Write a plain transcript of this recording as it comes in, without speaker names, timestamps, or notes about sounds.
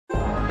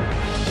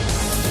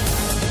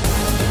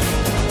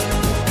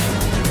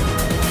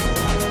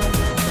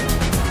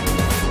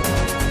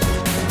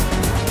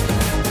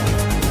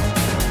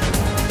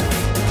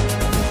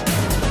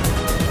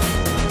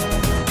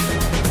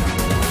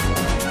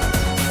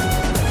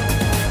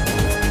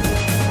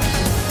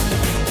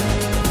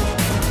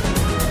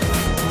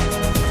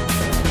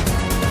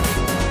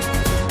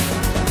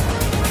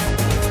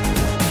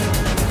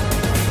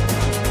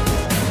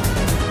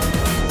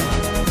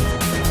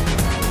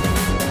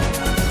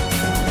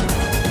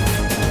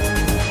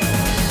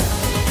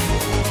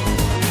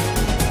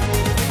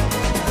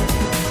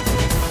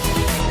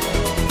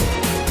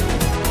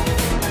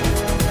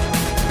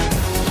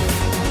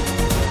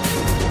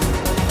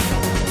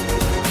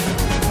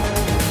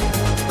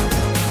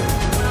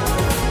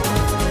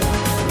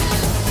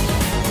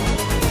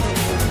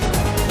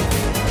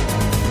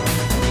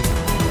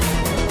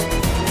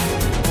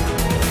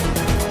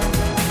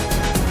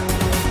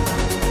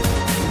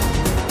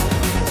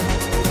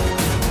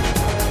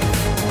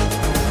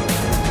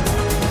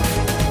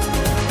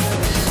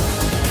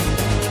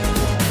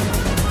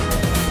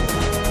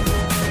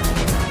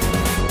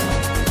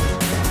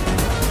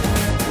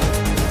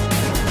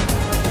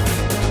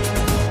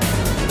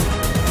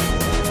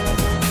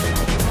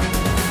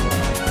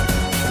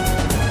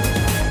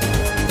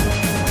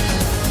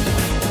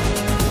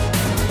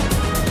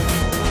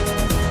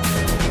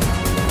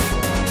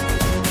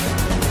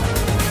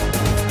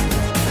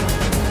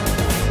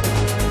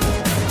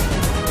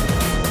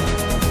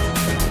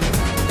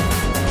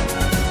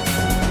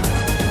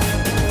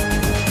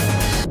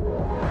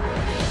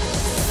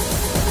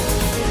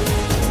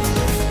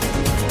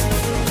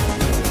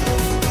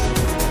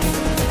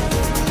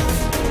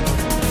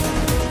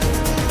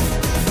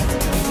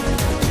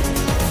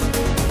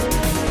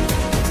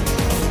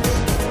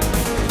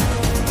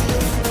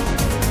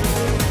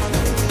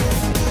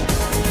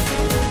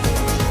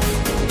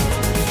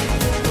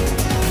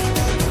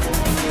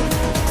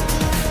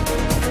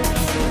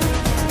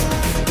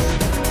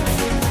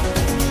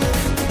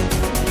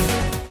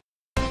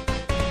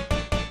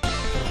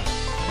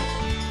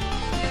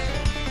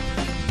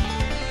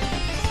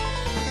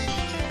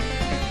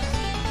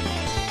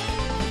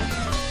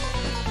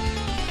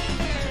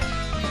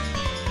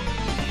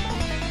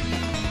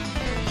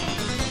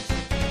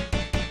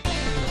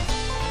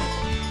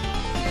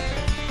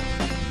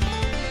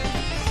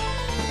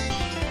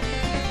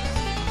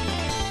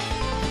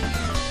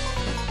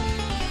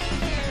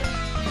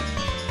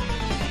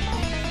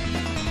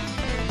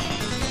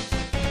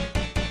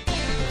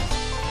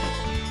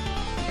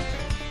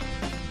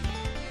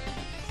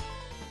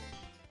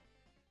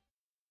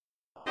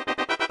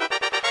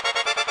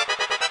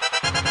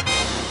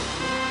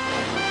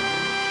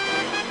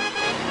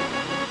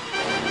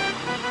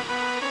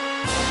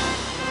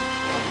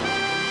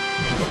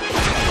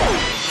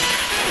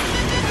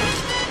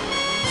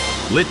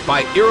Lit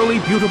by eerily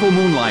beautiful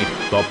moonlight,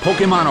 the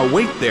Pokémon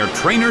await their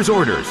trainer's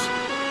orders.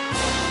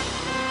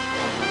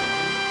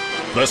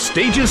 The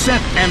stage is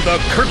set and the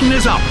curtain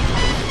is up.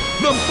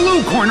 The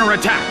blue corner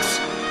attacks,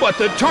 but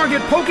the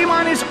target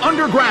Pokémon is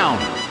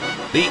underground.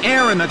 The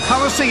air in the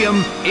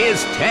Coliseum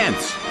is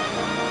tense.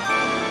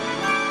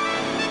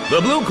 The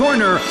blue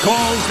corner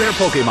calls their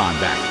Pokémon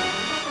back.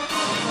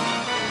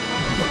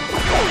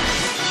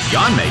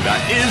 Yanmega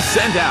is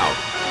sent out.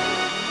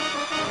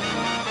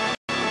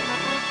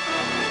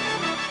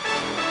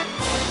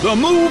 The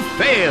move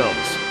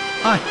fails.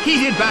 A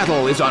heated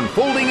battle is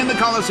unfolding in the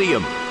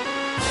Coliseum.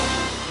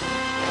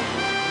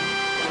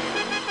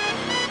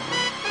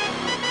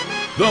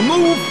 The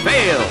move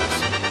fails.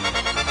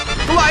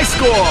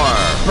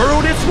 Gliscor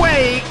burrowed its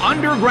way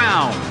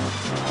underground.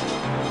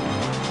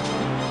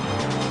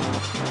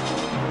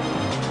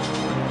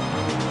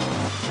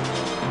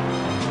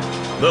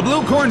 The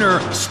blue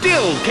corner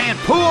still can't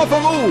pull off a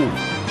move.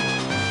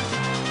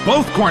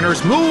 Both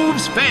corners'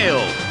 moves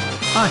failed.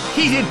 A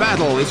heated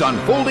battle is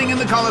unfolding in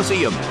the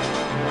Coliseum.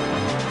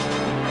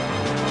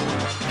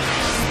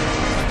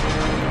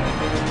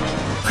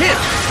 Hit!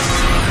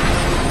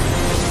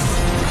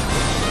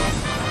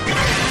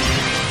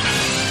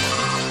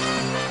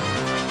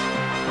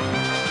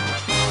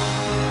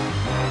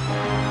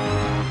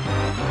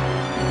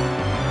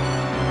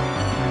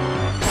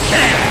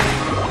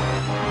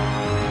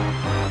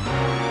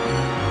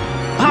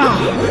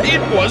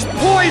 It was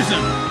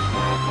poison!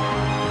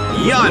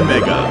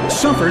 Yanmega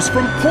suffers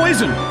from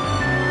poison.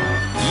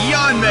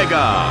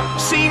 Yanmega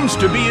seems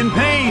to be in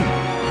pain.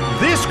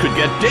 This could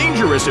get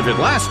dangerous if it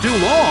lasts too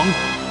long.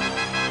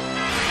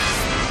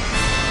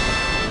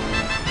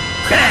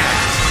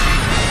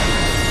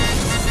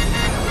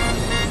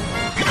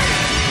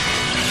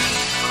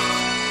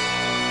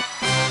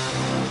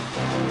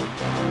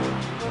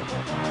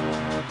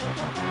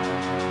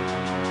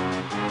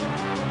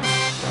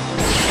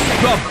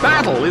 The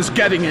battle is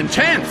getting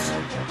intense!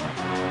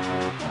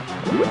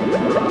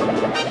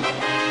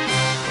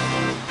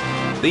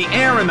 The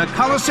air in the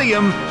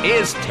Coliseum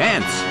is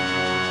tense.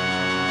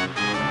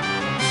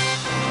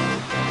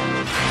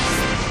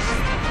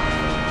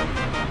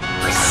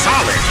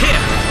 Solid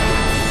hit!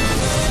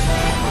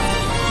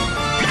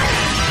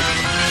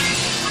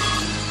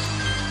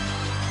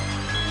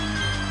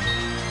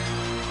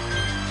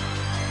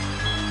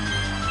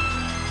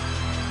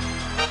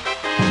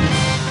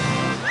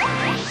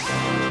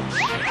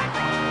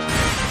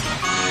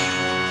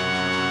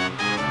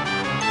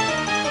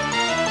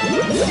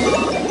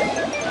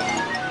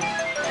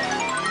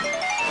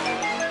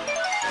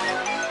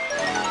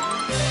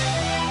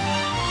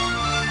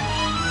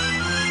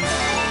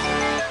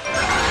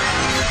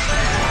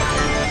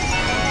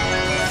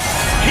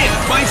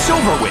 By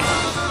Silverwing.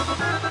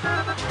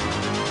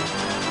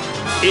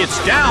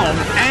 It's down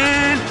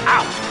and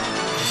out.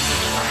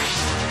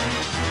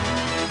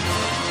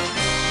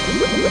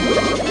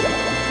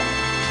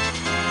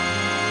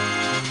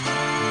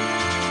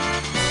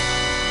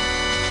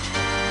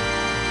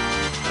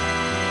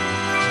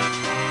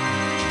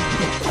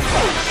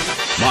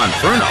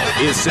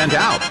 Monferno is sent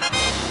out.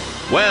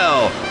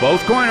 Well,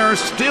 both corners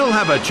still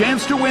have a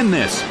chance to win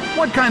this.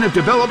 What kind of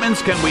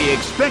developments can we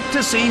expect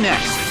to see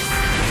next?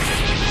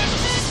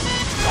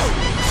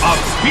 A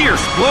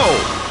fierce blow!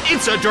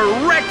 It's a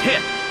direct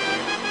hit!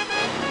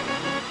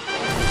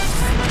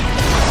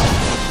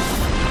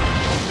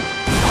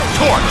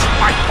 Torch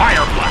by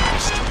Fire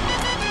Blast!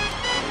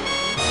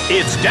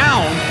 It's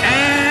down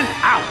and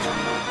out!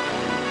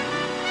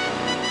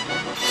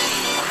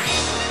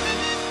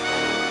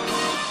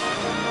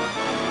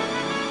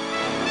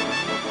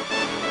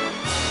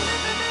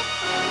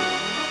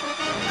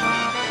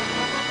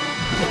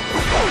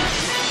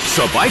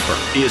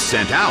 Seviper is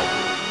sent out.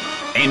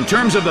 In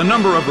terms of the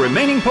number of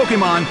remaining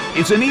Pokémon,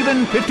 it's an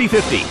even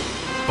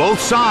 50-50. Both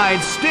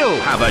sides still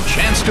have a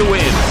chance to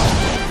win.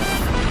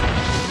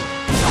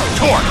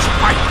 Torch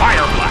by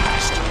Fire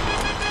Blast!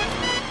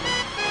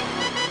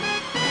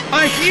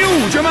 A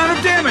huge amount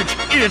of damage!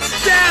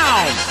 It's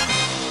down!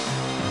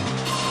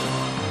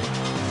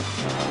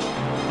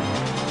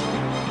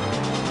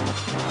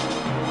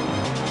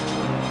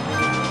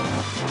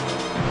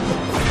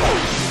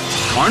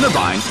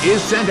 Carnivine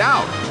is sent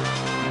out.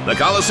 The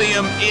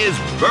Coliseum is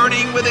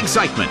burning with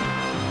excitement.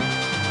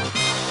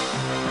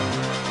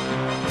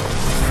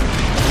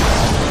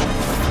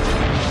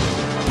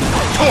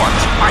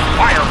 Torch by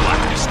Fire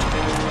Blast!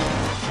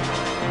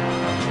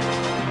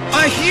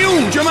 A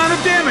huge amount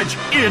of damage!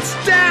 It's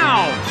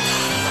down!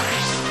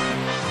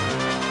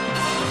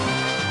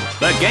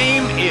 The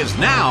game is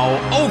now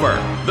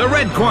over. The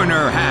red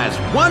corner has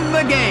won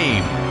the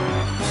game.